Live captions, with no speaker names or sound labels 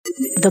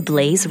The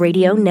Blaze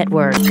Radio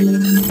Network.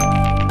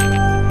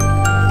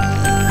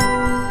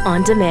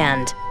 On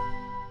demand.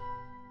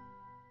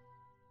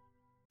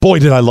 Boy,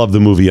 did I love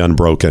the movie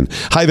Unbroken.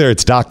 Hi there,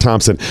 it's Doc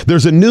Thompson.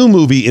 There's a new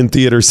movie in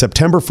theaters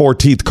September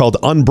 14th called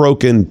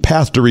Unbroken: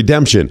 Path to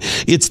Redemption.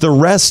 It's the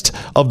rest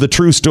of the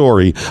true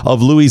story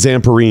of Louis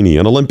Zamperini,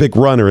 an Olympic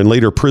runner and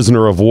later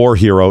prisoner of war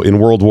hero in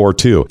World War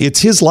II.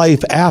 It's his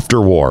life after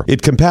war.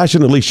 It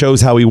compassionately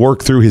shows how he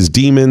worked through his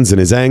demons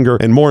and his anger,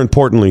 and more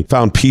importantly,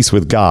 found peace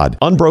with God.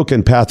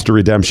 Unbroken: Path to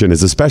Redemption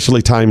is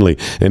especially timely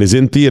and is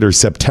in theaters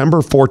September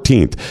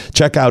 14th.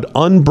 Check out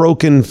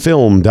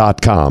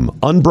unbrokenfilm.com.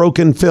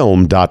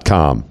 Unbrokenfilm.com. The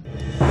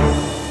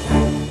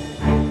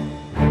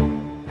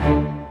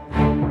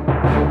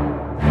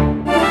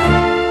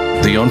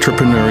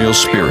entrepreneurial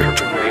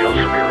spirit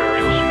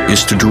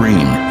is to dream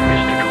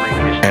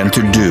and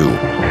to do.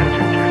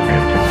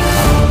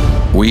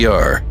 We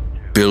are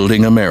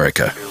building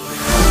America.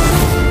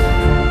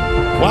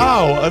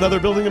 Wow, another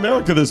Building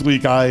America this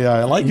week.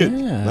 I like it.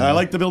 Yeah. I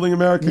like the Building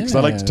America because I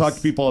like to talk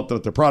to people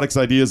about their products,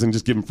 ideas, and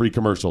just give them free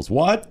commercials.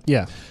 What?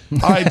 Yeah.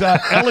 All right,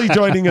 Ellie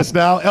joining us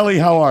now. Ellie,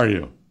 how are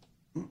you?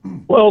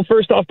 Well,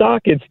 first off,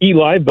 Doc, it's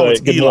Eli, but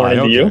it's good Eli.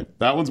 morning to you.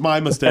 That one's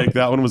my mistake.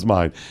 That one was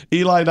mine.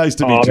 Eli, nice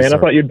to meet you, man, sir. I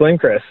thought you'd blame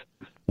Chris.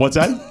 What's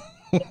that?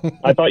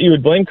 I thought you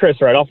would blame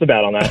Chris right off the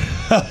bat on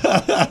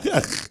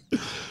that.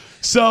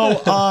 So,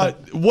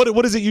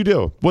 what is it you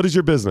do? What is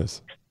your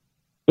business?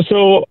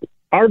 So,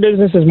 our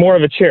business is more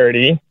of a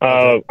charity.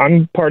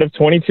 I'm part of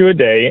 22 a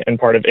Day and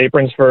part of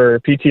Aprons for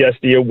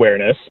PTSD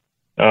awareness,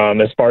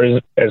 as part as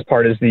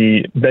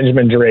the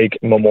Benjamin Drake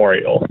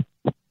Memorial.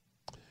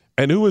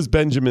 And who is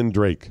Benjamin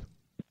Drake?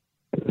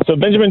 So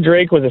Benjamin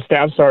Drake was a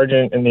staff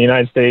sergeant in the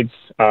United States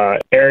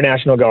Air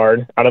National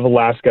Guard out of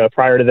Alaska.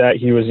 Prior to that,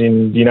 he was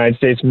in the United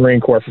States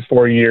Marine Corps for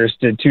 4 years,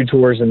 did 2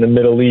 tours in the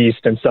Middle East,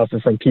 and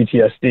suffered from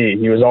PTSD.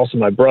 He was also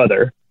my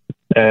brother,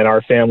 and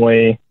our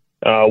family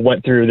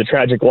went through the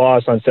tragic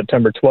loss on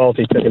September 12th.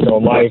 He took his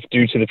own life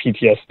due to the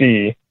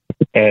PTSD.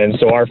 And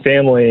so our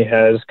family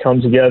has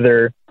come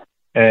together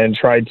and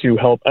tried to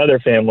help other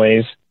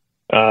families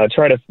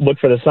try to look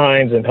for the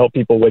signs and help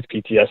people with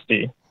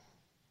PTSD.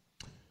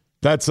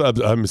 That's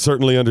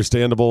certainly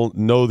understandable,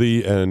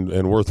 noteworthy,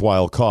 and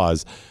worthwhile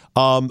cause.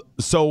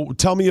 So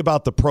tell me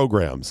about the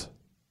programs.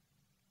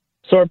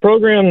 So our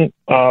program,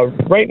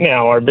 right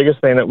now, our biggest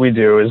thing that we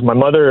do is my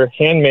mother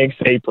hand makes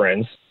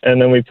aprons,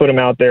 and then we put them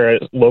out there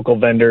at local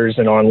vendors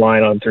and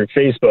online through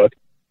Facebook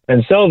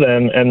and sell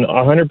them, and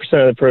 100% of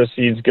the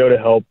proceeds go to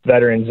help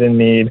veterans in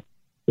need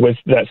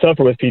that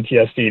suffer with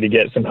PTSD to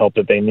get some help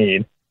that they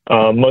need.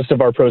 Most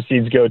of our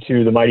proceeds go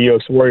to the Mighty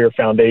Oaks Warrior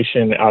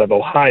Foundation out of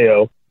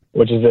Ohio,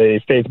 which is a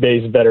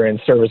faith-based veteran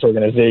service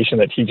organization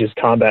that teaches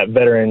combat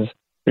veterans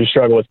who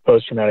struggle with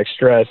post-traumatic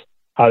stress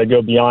how to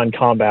go beyond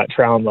combat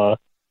trauma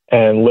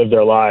and live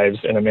their lives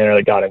in a manner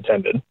that God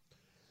intended.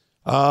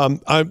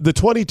 The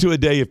 22 a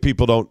Day, if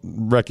people don't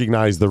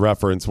recognize the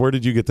reference, where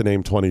did you get the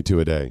name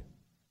 22 a Day?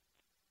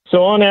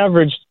 So on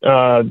average,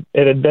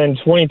 it had been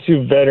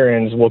 22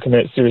 veterans will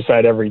commit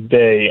suicide every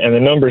day, and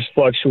the numbers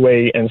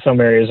fluctuate, and some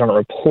areas aren't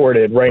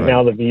reported. Right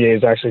now, the VA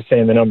is actually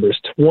saying the number is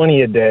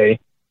 20 a day,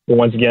 but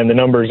once again, the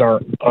numbers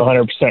aren't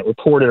 100%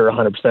 reported or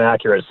 100%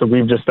 accurate, so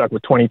we've just stuck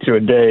with 22 a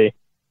day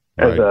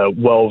as a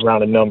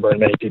well-rounded number, and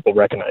many people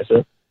recognize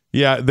it.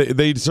 Yeah,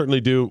 they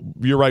certainly do.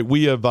 You're right.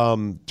 We have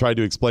tried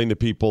to explain to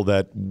people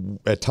that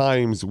at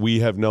times we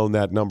have known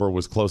that number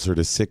was closer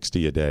to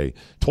 60 a day.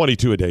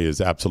 22 a day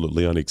is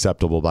absolutely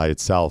unacceptable by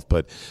itself.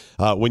 But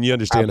when you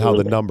understand how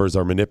the numbers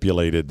are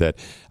manipulated, that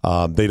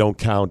they don't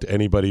count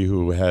anybody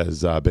who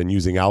has been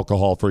using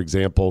alcohol, for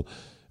example,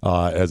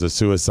 as a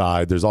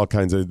suicide. There's all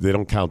kinds of, they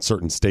don't count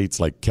certain states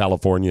like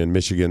California and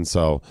Michigan.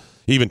 So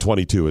even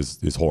 22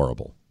 is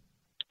horrible.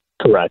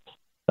 Correct.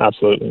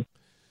 Absolutely.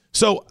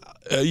 So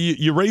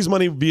you raise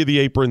money via the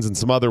Aprons and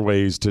some other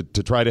ways to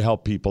try to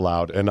help people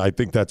out, and I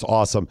think that's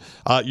awesome.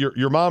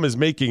 Your mom is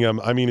making them.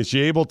 I mean, is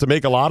she able to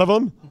make a lot of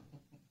them?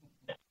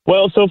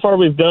 Well, so far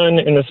we've done,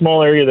 in the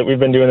small area that we've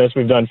been doing this,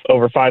 we've done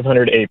over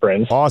 500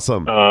 aprons.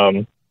 Awesome.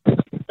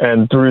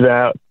 And through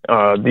that,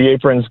 the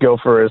aprons go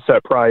for a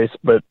set price,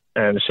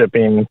 and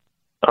shipping,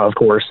 of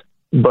course.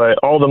 But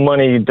all the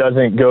money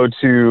doesn't go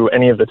to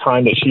any of the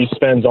time that she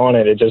spends on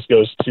it. It just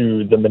goes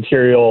to the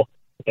material,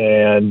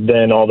 and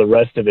then all the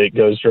rest of it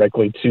goes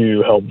directly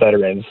to help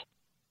veterans.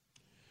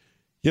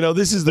 You know,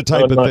 this is the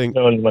type of thing.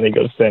 No money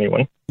goes to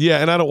anyone. Yeah,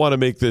 and I don't want to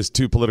make this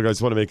too political. I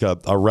just want to make a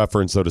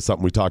reference, though, to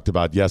something we talked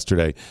about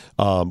yesterday,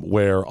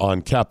 where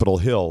on Capitol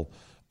Hill,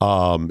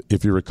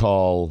 if you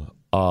recall,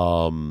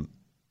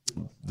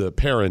 the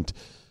parent,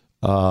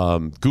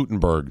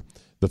 Gutenberg,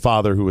 the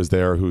father who was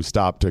there, who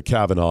stopped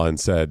Kavanaugh and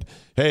said,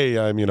 hey,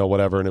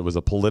 whatever, and it was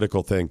a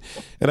political thing.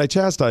 And I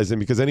chastised him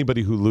because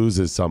anybody who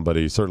loses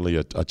somebody, certainly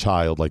a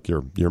child like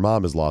your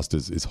mom has lost,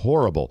 is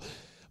horrible.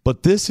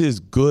 But this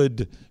is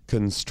good,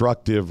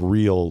 constructive,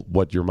 real,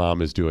 what your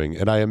mom is doing.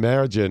 And I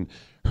imagine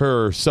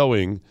her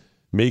sewing,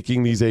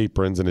 making these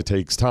aprons, and it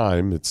takes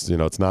time. It's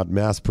not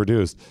mass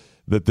produced,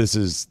 that this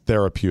is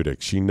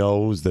therapeutic. She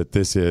knows that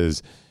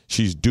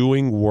she's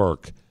doing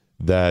work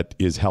that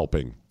is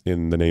helping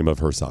in the name of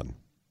her son.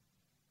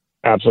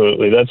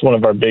 Absolutely. That's one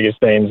of our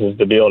biggest things, is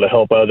to be able to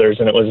help others.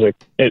 And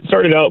it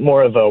started out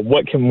more of a,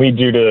 what can we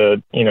do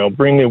to,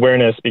 bring the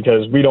awareness,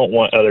 because we don't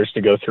want others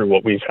to go through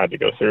what we've had to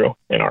go through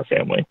in our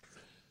family.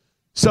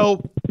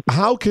 So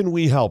how can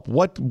we help?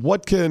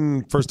 What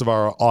can, first of all,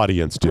 our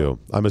audience do?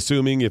 I'm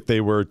assuming if they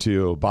were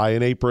to buy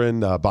an apron,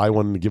 buy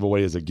one to give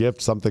away as a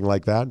gift, something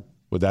like that,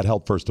 would that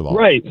help first of all?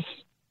 Right.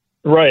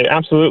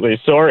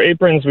 Absolutely. So our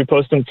aprons, we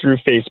post them through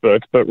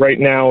Facebook, but right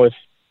now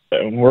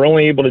we're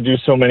only able to do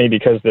so many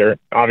because they're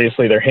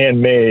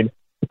handmade,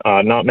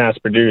 not mass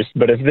produced.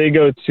 But if they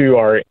go to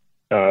our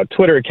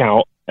Twitter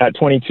account at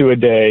 22 a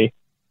day,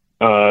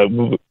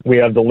 we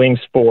have the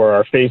links for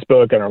our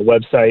Facebook and our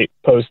website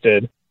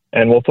posted,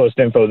 and we'll post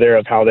info there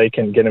of how they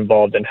can get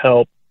involved and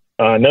help.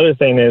 Another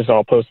thing is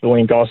I'll post the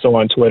link also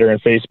on Twitter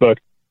and Facebook.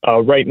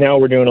 Right now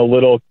we're doing a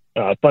little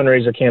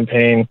fundraiser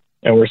campaign,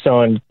 and we're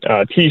selling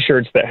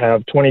T-shirts that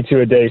have 22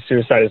 a day,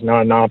 suicide is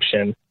not an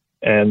option,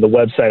 and the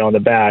website on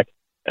the back.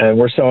 And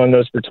we're selling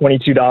those for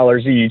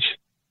 $22 each,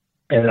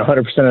 and 100%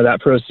 of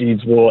that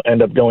proceeds will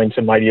end up going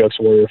to Mighty Oaks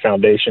Warrior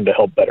Foundation to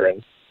help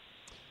veterans.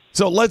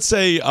 So let's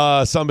say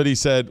somebody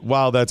said,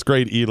 "Wow, that's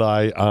great,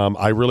 Eli.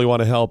 I really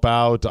want to help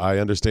out. I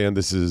understand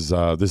this is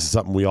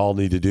something we all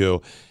need to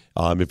do.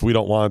 If we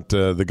don't want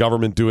the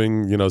government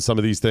doing some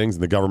of these things,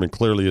 and the government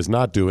clearly is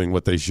not doing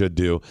what they should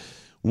do,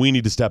 we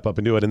need to step up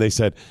and do it." And they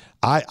said,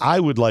 I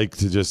would like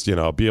to just,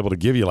 be able to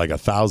give you like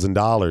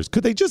 $1,000.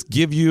 Could they just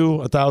give you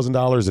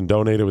 $1,000 and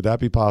donate it? Would that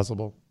be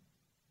possible?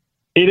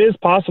 It is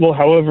possible.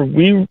 However,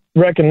 we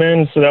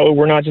recommend, so that way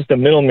we're not just a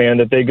middleman,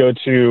 that they go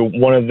to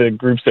one of the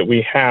groups that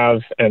we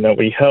have and that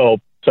we help,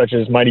 such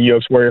as Mighty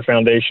Oaks Warrior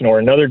Foundation, or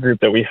another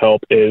group that we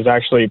help is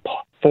actually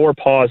 4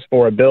 Paws,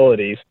 4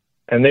 Abilities.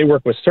 And they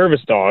work with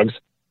service dogs,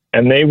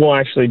 and they will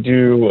actually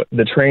do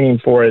the training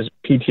for as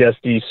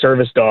PTSD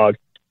service dog.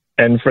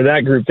 And for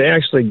that group, they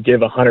actually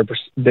give 100%.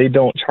 They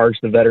don't charge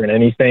the veteran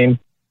anything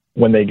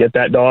when they get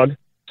that dog.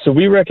 So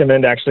we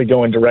recommend actually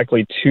going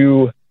directly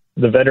to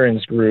the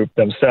veterans group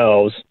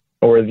themselves,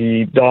 or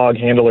the dog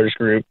handlers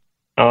group.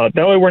 That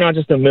way we're not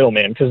just a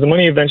middleman, because the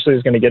money eventually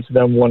is going to get to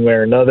them one way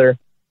or another,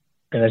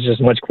 and it's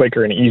just much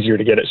quicker and easier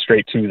to get it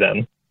straight to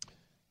them.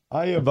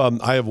 I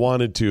have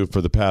wanted to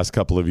for the past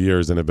couple of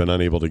years and have been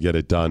unable to get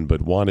it done,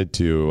 but wanted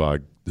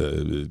to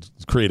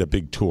create a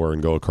big tour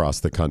and go across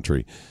the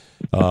country.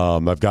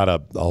 I've got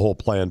a whole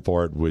plan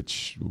for it,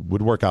 which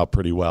would work out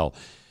pretty well.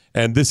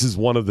 And this is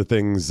one of the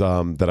things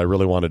that I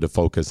really wanted to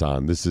focus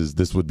on.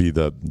 This would be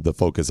the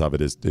focus of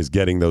it, is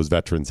getting those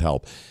veterans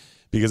help,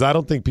 because I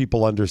don't think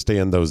people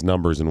understand those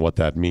numbers and what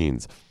that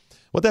means.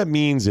 What that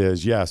means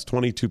is, yes,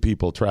 22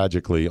 people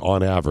tragically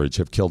on average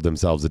have killed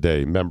themselves a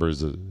day,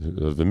 members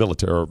of the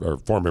military or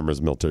former members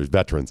of the military,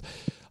 veterans,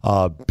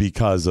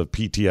 because of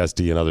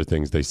PTSD and other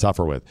things they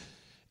suffer with.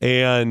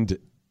 And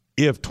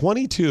if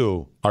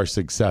 22 are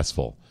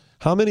successful,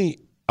 how many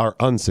are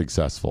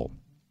unsuccessful?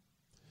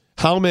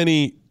 How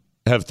many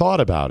have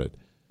thought about it?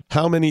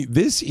 How many?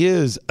 This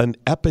is an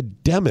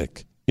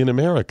epidemic in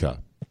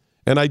America.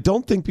 And I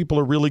don't think people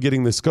are really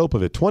getting the scope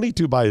of it.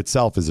 22 by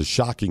itself is a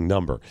shocking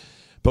number.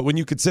 But when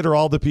you consider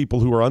all the people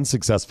who are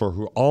unsuccessful,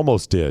 who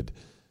almost did,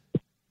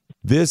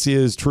 this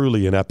is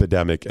truly an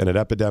epidemic, and an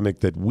epidemic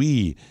that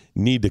we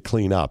need to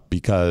clean up,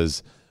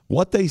 because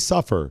what they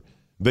suffer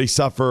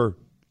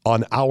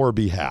on our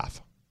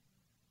behalf.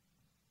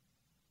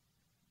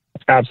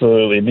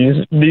 Absolutely.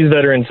 These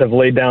veterans have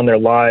laid down their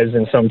lives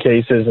in some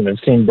cases, and have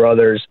seen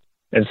brothers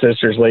and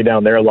sisters lay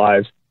down their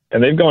lives,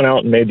 and they've gone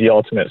out and made the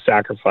ultimate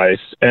sacrifice.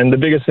 And the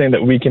biggest thing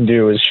that we can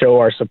do is show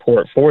our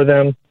support for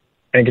them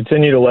and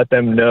continue to let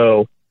them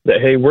know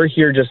that, hey, we're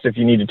here just if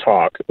you need to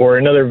talk. Or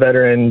another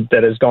veteran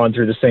that has gone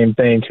through the same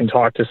thing can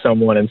talk to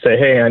someone and say,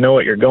 hey, I know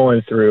what you're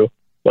going through.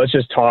 Let's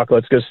just talk.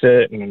 Let's go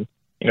sit and,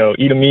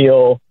 eat a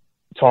meal,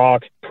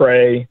 talk,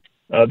 pray.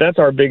 That's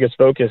our biggest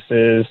focus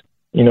is,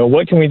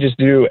 what can we just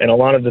do? And a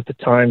lot of the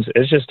times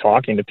it's just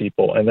talking to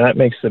people, and that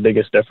makes the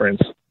biggest difference.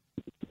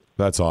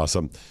 That's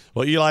awesome.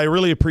 Well, Eli, I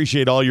really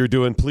appreciate all you're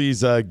doing.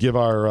 Please give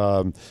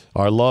our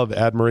love,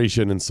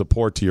 admiration, and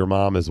support to your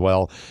mom as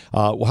well.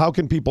 How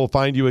can people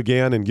find you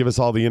again, and give us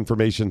all the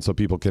information so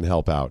people can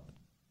help out?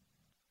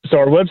 So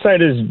our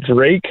website is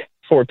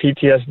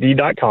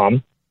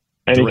drakeforptsd.com,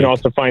 and you can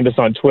also find us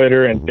on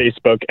Twitter and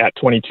Facebook at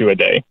 22 a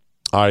day.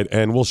 All right,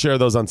 and we'll share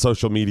those on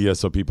social media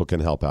so people can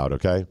help out,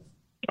 okay?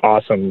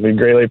 Awesome. We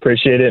greatly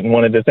appreciate it, and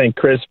wanted to thank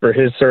Chris for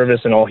his service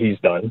and all he's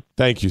done.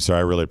 Thank you, sir. I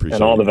really appreciate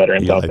it. And all the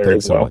veterans out there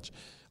as well. Thanks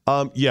so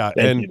much.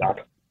 Thank you,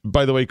 Doc.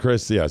 By the way,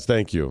 Chris, yes,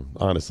 thank you.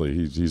 Honestly,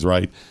 he's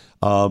right.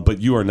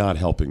 But you are not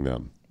helping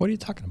them. What are you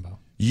talking about?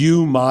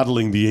 You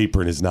modeling the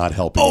apron is not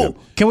helping them.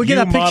 Can we get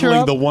that picture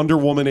modeling up? The Wonder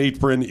Woman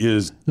apron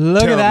is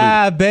Look terribly.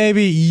 at that,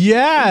 baby.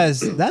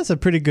 Yes. That's a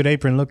pretty good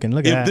apron looking.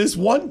 Look at that. If this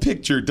one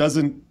picture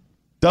doesn't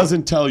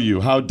tell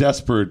you how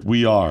desperate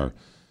we are.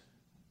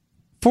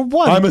 For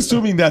what? I'm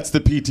assuming that's the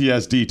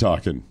PTSD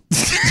talking.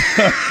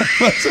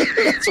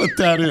 That's what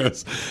that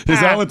is. Is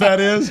that what that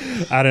is?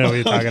 I don't know what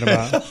you're talking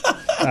about.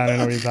 I don't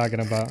know what you're talking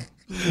about.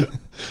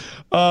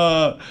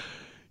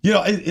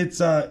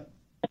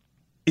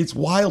 It's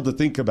wild to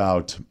think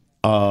about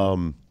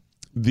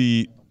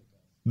the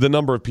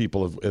number of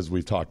people, as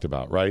we've talked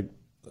about, right?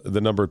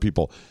 The number of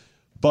people.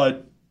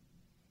 But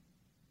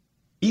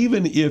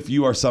even if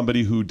you are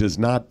somebody who does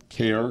not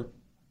care,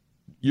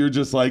 you're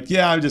just like,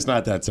 yeah, I'm just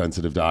not that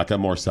sensitive, Doc.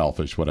 I'm more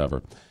selfish,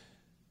 whatever.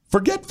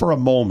 Forget for a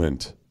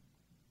moment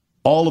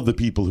all of the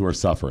people who are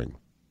suffering.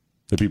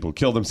 The people who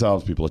kill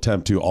themselves, people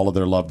attempt to, all of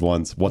their loved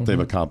ones, what they've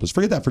accomplished.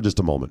 Forget that for just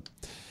a moment.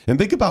 And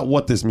think about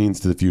what this means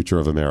to the future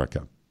of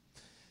America.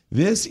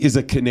 This is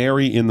a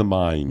canary in the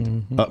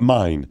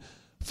mine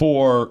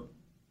for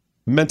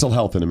mental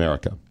health in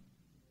America.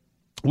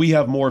 We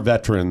have more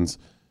veterans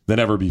than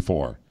ever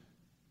before.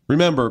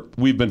 Remember,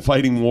 we've been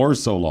fighting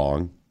wars so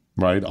long,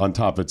 right, on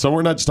top of it. So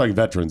we're not just talking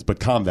veterans, but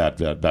combat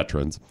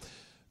veterans,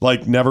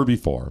 like never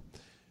before.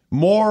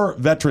 More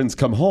veterans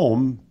come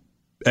home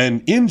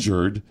and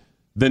injured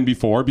than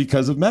before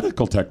because of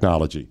medical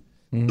technology.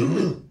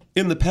 In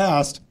the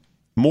past,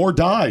 more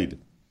died,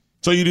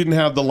 so you didn't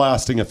have the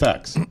lasting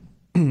effects.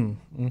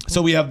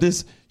 So we have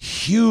this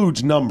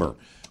huge number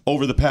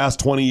over the past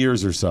 20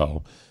 years or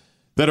so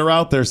that are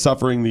out there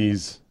suffering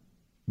these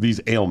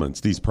ailments,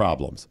 these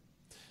problems.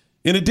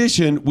 In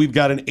addition, we've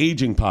got an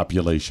aging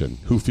population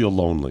who feel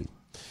lonely.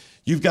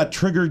 You've got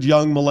triggered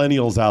young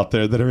millennials out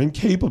there that are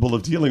incapable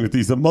of dealing with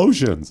these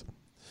emotions.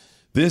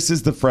 This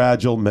is the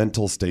fragile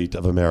mental state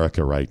of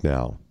America right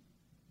now.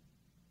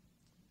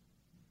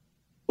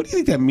 What do you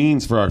think that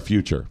means for our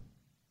future?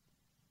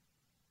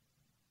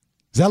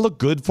 Does that look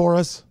good for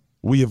us?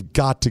 We have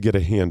got to get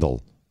a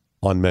handle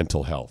on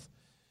mental health.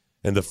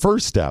 And the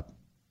first step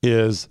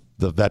is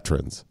the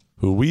veterans,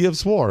 who we have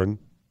sworn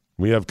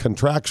we have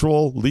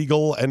contractual,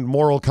 legal, and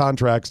moral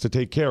contracts to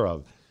take care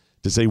of,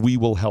 to say we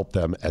will help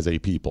them as a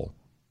people.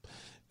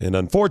 And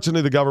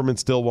unfortunately, the government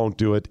still won't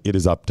do it. It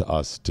is up to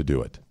us to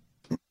do it.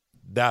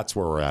 That's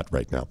where we're at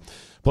right now.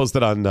 Post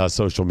it on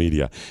social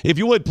media. If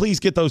you would,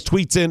 please get those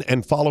tweets in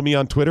and follow me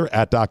on Twitter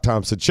at Doc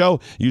Thompson Show.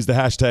 Use the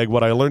hashtag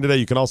What I Learned Today.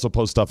 You can also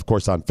post stuff, of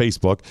course, on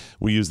Facebook.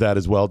 We use that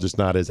as well, just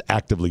not as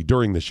actively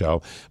during the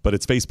show. But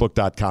it's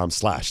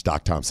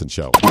facebook.com/Doc Thompson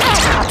Show.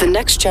 The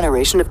next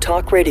generation of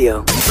talk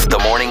radio. The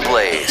Morning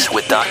Blaze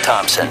with Doc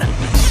Thompson.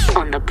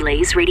 On the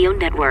Blaze Radio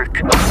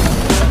Network.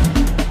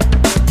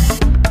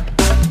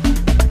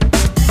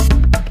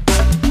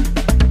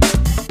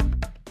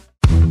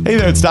 Hey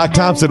there, it's Doc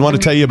Thompson. I want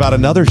to tell you about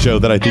another show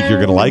that I think you're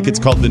going to like. It's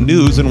called The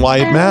News and Why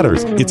It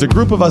Matters. It's a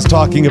group of us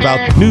talking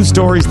about news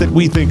stories that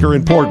we think are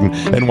important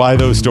and why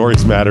those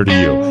stories matter to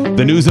you.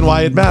 The News and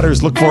Why It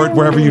Matters. Look for it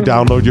wherever you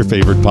download your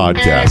favorite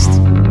podcasts.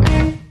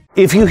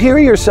 If you hear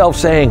yourself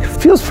saying,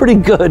 feels pretty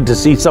good to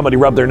see somebody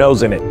rub their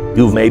nose in it,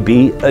 you may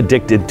be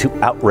addicted to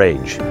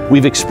outrage.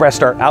 We've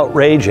expressed our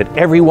outrage at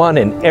everyone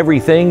and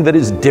everything that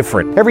is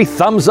different. Every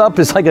thumbs up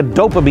is like a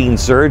dopamine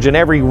surge, and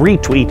every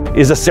retweet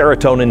is a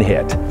serotonin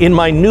hit. In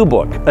my new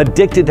book,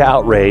 Addicted to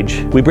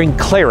Outrage, we bring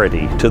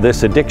clarity to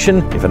this addiction.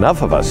 If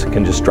enough of us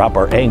can just drop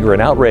our anger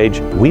and outrage,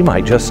 we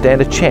might just stand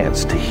a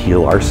chance to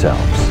heal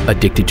ourselves.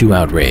 Addicted to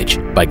Outrage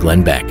by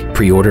Glenn Beck.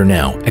 Pre-order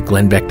now at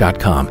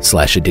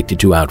glennbeck.com/addicted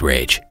to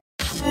outrage.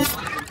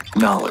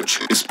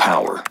 Knowledge is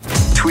power.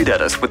 Tweet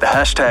at us with the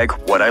hashtag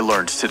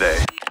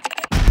 #WhatILearnedToday.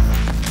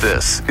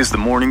 This is the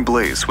Morning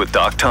Blaze with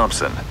Doc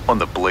Thompson on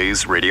the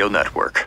Blaze Radio Network.